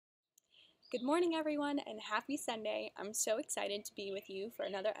Good morning, everyone, and happy Sunday. I'm so excited to be with you for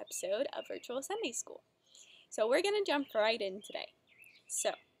another episode of Virtual Sunday School. So, we're going to jump right in today.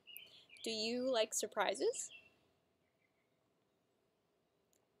 So, do you like surprises?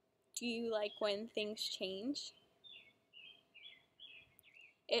 Do you like when things change?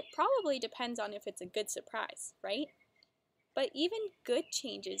 It probably depends on if it's a good surprise, right? But even good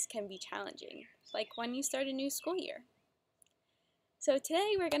changes can be challenging, like when you start a new school year. So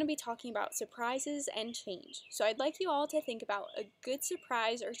today we're going to be talking about surprises and change. So I'd like you all to think about a good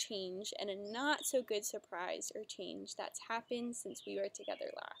surprise or change and a not so good surprise or change that's happened since we were together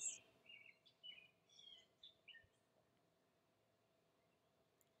last.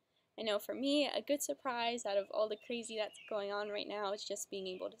 I know for me, a good surprise out of all the crazy that's going on right now is just being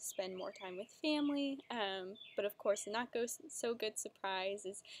able to spend more time with family. But of course, a not so good surprise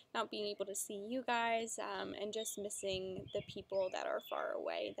is not being able to see you guys and just missing the people that are far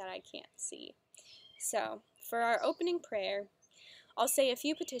away that I can't see. So, for our opening prayer, I'll say a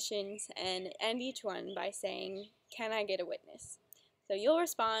few petitions and end each one by saying, "Can I get a witness?" So you'll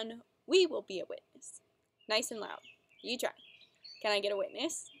respond, "We will be a witness." Nice and loud. You try. Can I get a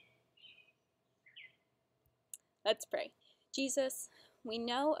witness? Let's pray. Jesus, we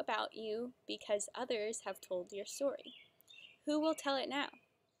know about you because others have told your story. Who will tell it now?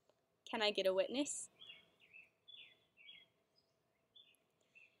 Can I get a witness?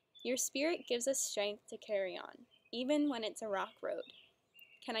 Your Spirit gives us strength to carry on, even when it's a rock road.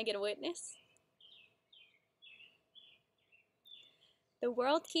 Can I get a witness? The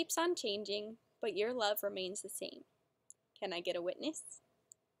world keeps on changing, but your love remains the same. Can I get a witness?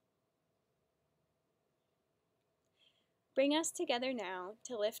 Bring us together now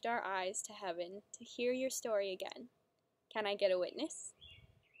to lift our eyes to heaven to hear your story again. Can I get a witness?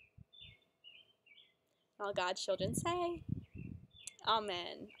 All God's children say,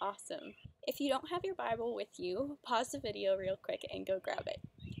 Amen. Awesome. If you don't have your Bible with you, pause the video real quick and go grab it.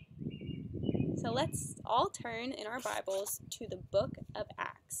 So let's all turn in our Bibles to the book of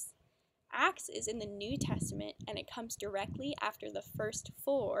Acts. Acts is in the New Testament and it comes directly after the first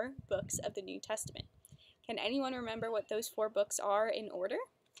 4 books of the New Testament. Can anyone remember what those 4 books are in order?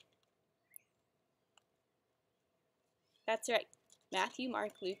 That's right, Matthew,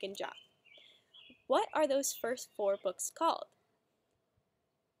 Mark, Luke, and John. What are those first 4 books called?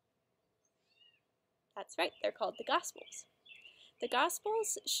 That's right, they're called the Gospels. The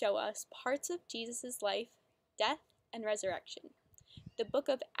Gospels show us parts of Jesus' life, death, and resurrection. The book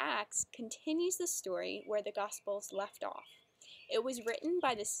of Acts continues the story where the Gospels left off. It was written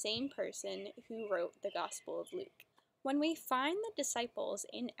by the same person who wrote the Gospel of Luke. When we find the disciples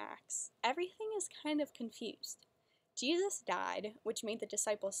in Acts, everything is kind of confused. Jesus died, which made the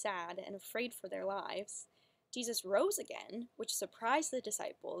disciples sad and afraid for their lives. Jesus rose again, which surprised the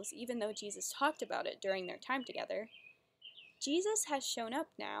disciples, even though Jesus talked about it during their time together. Jesus has shown up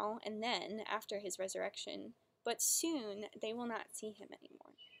now and then after his resurrection, but soon they will not see him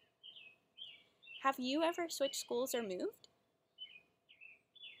anymore. Have you ever switched schools or moved?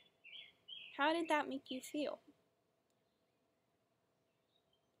 How did that make you feel?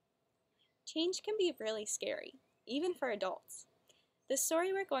 Change can be really scary, even for adults. The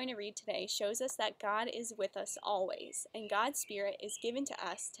story we're going to read today shows us that God is with us always, and God's Spirit is given to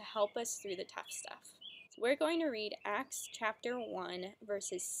us to help us through the tough stuff. So we're going to read Acts chapter 1,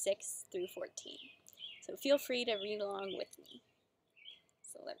 verses 6 through 14. So feel free to read along with me.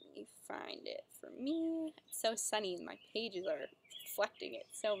 So let me find it for me. It's so sunny and my pages are reflecting it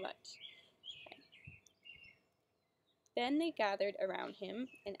so much. Okay. Then they gathered around him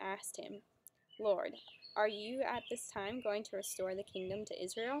and asked him, "Lord, are you at this time going to restore the kingdom to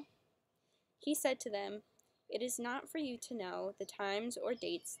Israel?" He said to them, "It is not for you to know the times or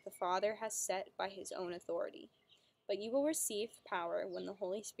dates the Father has set by his own authority, but you will receive power when the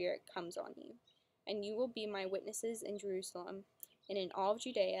Holy Spirit comes on you, and you will be my witnesses in Jerusalem and in all of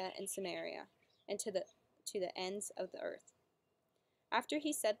Judea and Samaria, and to the ends of the earth." After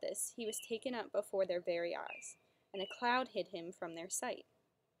he said this, he was taken up before their very eyes, and a cloud hid him from their sight.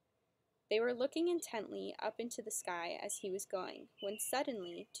 They were looking intently up into the sky as he was going, when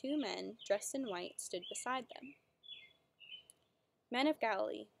suddenly 2 men dressed in white stood beside them. "Men of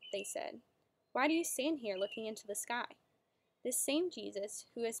Galilee," they said, "why do you stand here looking into the sky? This same Jesus,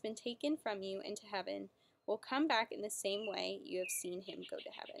 who has been taken from you into heaven, will come back in the same way you have seen him go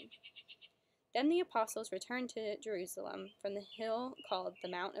to heaven." Then the apostles returned to Jerusalem from the hill called the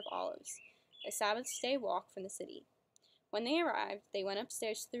Mount of Olives, a Sabbath-day walk from the city. When they arrived, they went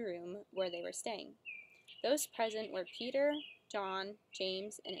upstairs to the room where they were staying. Those present were Peter, John,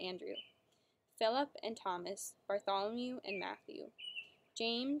 James, and Andrew, Philip and Thomas, Bartholomew and Matthew,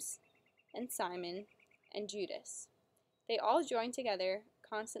 James, and Simon, and Judas. They all joined together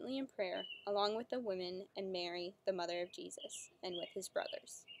constantly in prayer, along with the women and Mary, the mother of Jesus, and with his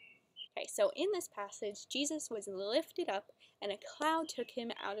brothers. Okay, so in this passage, Jesus was lifted up, and a cloud took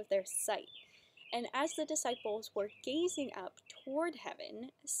him out of their sight. And as the disciples were gazing up toward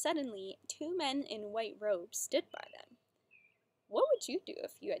heaven, suddenly 2 men in white robes stood by them. What would you do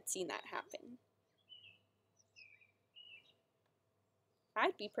if you had seen that happen?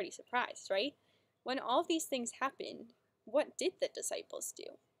 I'd be pretty surprised, right? When all these things happened, what did the disciples do?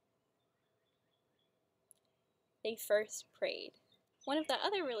 They first prayed. One of the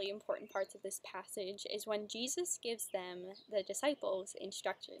other really important parts of this passage is when Jesus gives them, the disciples,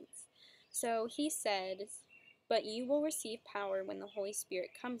 instructions. So he said, "But you will receive power when the Holy Spirit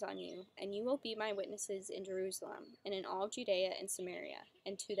comes on you, and you will be my witnesses in Jerusalem, and in all Judea and Samaria,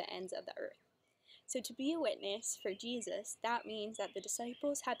 and to the ends of the earth." So to be a witness for Jesus, that means that the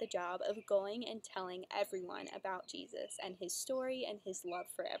disciples had the job of going and telling everyone about Jesus and his story and his love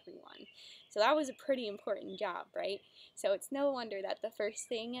for everyone. So that was a pretty important job, right? So it's no wonder that the first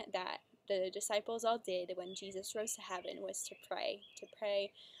thing that the disciples all did when Jesus rose to heaven was to pray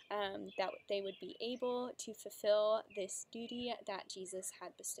that they would be able to fulfill this duty that Jesus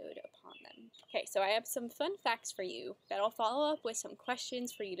had bestowed upon them. Okay, so I have some fun facts for you that I'll follow up with some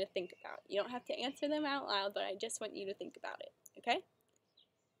questions for you to think about. You don't have to answer them out loud, but I just want you to think about it, okay?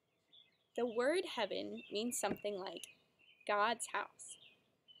 The word heaven means something like God's house.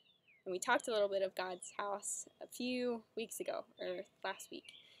 And we talked a little bit of God's house a few weeks ago, or last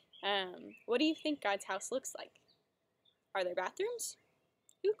week. What do you think God's house looks like? Are there bathrooms?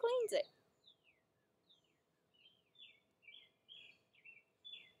 Who cleans it?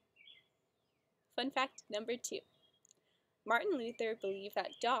 Fun fact number 2. Martin Luther believed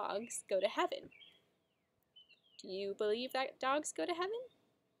that dogs go to heaven. Do you believe that dogs go to heaven?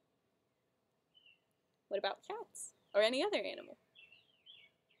 What about cats or any other animal?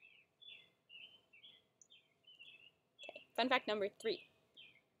 Okay, fun fact number 3.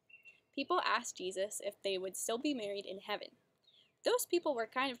 People asked Jesus if they would still be married in heaven. Those people were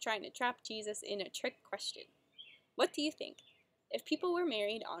kind of trying to trap Jesus in a trick question. What do you think? If people were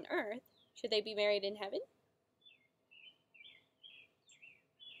married on earth, should they be married in heaven?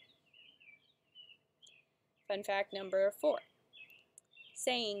 Fun fact number 4.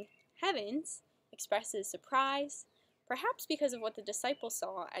 Saying heavens expresses surprise, perhaps because of what the disciples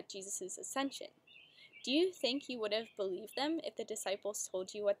saw at Jesus' ascension. Do you think you would have believed them if the disciples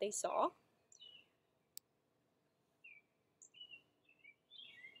told you what they saw?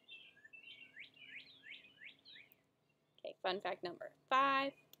 Okay, fun fact number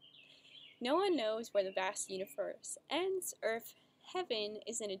 5. No one knows where the vast universe ends or if heaven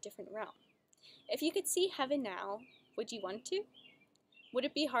is in a different realm. If you could see heaven now, would you want to? Would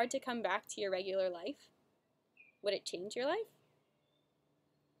it be hard to come back to your regular life? Would it change your life?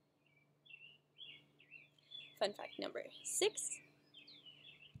 Fun fact number 6.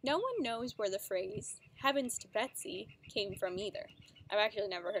 No one knows where the phrase, "heavens to Betsy," came from either. I've actually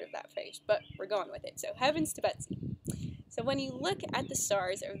never heard of that phrase, but we're going with it. So, heavens to Betsy. So when you look at the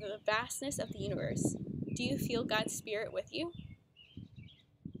stars or the vastness of the universe, do you feel God's Spirit with you?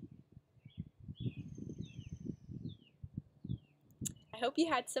 I hope you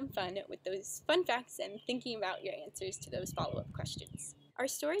had some fun with those fun facts and thinking about your answers to those follow-up questions. Our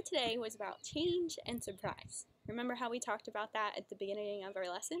story today was about change and surprise. Remember how we talked about that at the beginning of our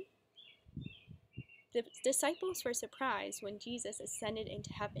lesson? The disciples were surprised when Jesus ascended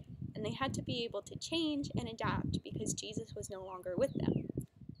into heaven, and they had to be able to change and adapt because Jesus was no longer with them.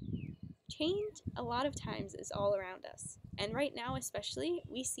 Change, a lot of times, is all around us, and right now especially,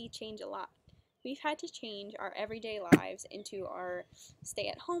 we see change a lot. We've had to change our everyday lives into our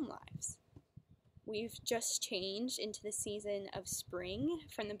stay-at-home lives. We've just changed into the season of spring.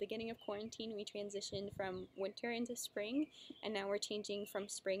 From the beginning of quarantine, we transitioned from winter into spring, and now we're changing from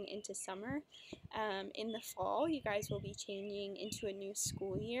spring into summer. In the fall, you guys will be changing into a new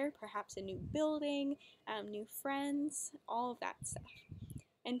school year, perhaps a new building, new friends, all of that stuff.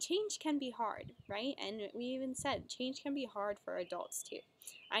 And change can be hard, right? And we even said change can be hard for adults too.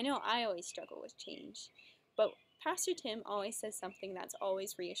 I know I always struggle with change, but Pastor Tim always says something that's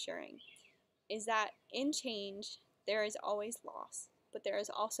always reassuring, is that in change, there is always loss, but there is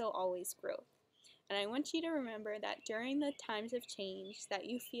also always growth. And I want you to remember that during the times of change that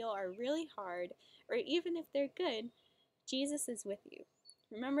you feel are really hard, or even if they're good, Jesus is with you.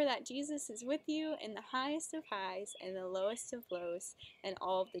 Remember that Jesus is with you in the highest of highs and the lowest of lows and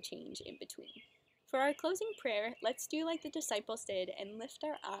all of the change in between. For our closing prayer, let's do like the disciples did and lift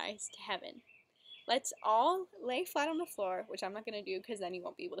our eyes to heaven. let's all lay flat on the floor, which I'm not going to do because then you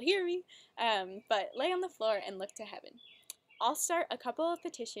won't be able to hear me, but lay on the floor and look to heaven. I'll start a couple of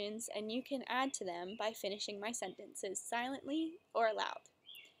petitions and you can add to them by finishing my sentences silently or aloud.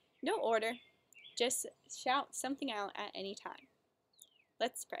 No order, just shout something out at any time.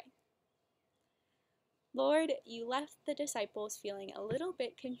 Let's pray. Lord, you left the disciples feeling a little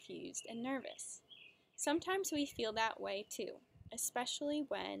bit confused and nervous. Sometimes we feel that way too, especially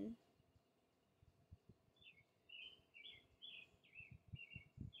when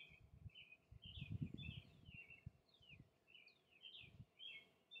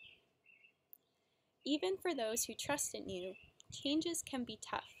even for those who trust in you, changes can be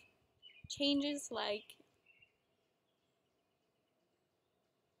tough. Changes like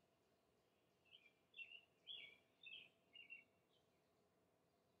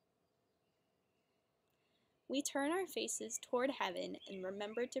we turn our faces toward heaven and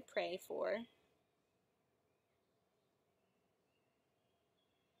remember to pray for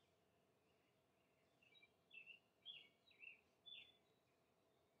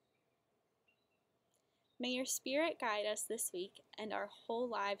may your Spirit guide us this week and our whole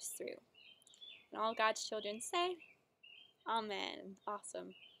lives through. And all God's children say, Amen.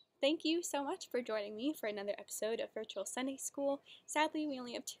 Awesome. Thank you so much for joining me for another episode of Virtual Sunday School. Sadly, we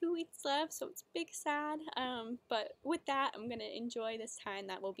only have 2 weeks left, so it's big sad. But with that, I'm going to enjoy this time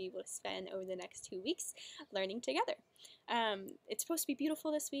that we'll be able to spend over the next 2 weeks learning together. It's supposed to be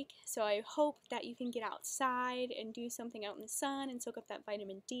beautiful this week, so I hope that you can get outside and do something out in the sun and soak up that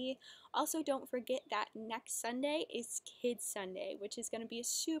vitamin D. Also, don't forget that next Sunday is Kids Sunday, which is going to be a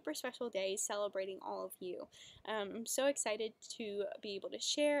super special day celebrating all of you. I'm so excited to be able to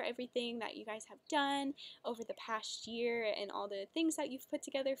share everything that you guys have done over the past year and all the things that you've put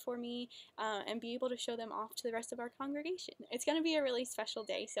together for me, and be able to show them off to the rest of our congregation. It's going to be a really special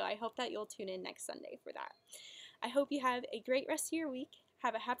day, so I hope that you'll tune in next Sunday for that. I hope you have a great rest of your week.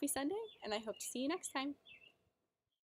 Have a happy Sunday, and I hope to see you next time.